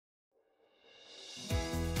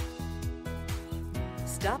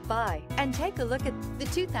Stop by and take a look at the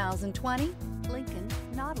 2020 Lincoln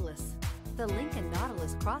Nautilus. The Lincoln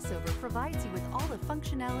Nautilus crossover provides you with all the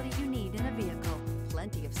functionality you need in a vehicle.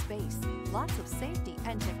 Plenty of space, lots of safety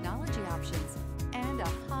and technology options, and a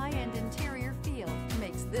high-end interior feel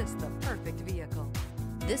makes this the perfect vehicle.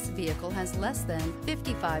 This vehicle has less than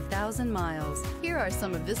 55,000 miles. Here are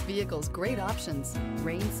some of this vehicle's great options: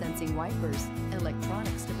 rain-sensing wipers,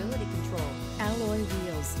 electronic stability control, alloy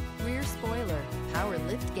wheels, rear spoiler, power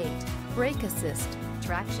liftgate, brake assist,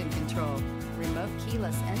 traction control, remote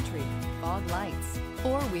keyless entry, fog lights,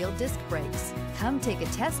 four-wheel disc brakes. Come take a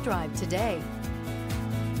test drive today.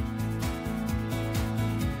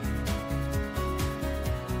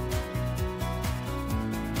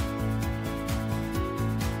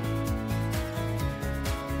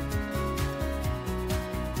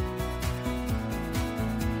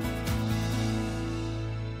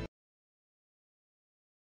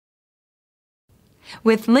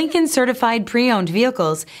 With Lincoln Certified Pre-Owned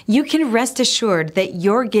Vehicles, you can rest assured that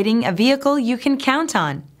you're getting a vehicle you can count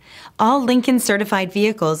on. All Lincoln Certified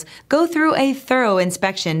vehicles go through a thorough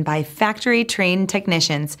inspection by factory-trained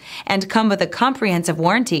technicians and come with a comprehensive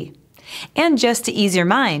warranty. And just to ease your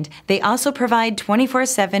mind, they also provide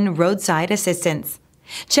 24/7 roadside assistance.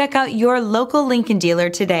 Check out your local Lincoln dealer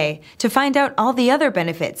today to find out all the other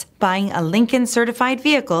benefits buying a Lincoln Certified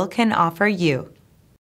vehicle can offer you.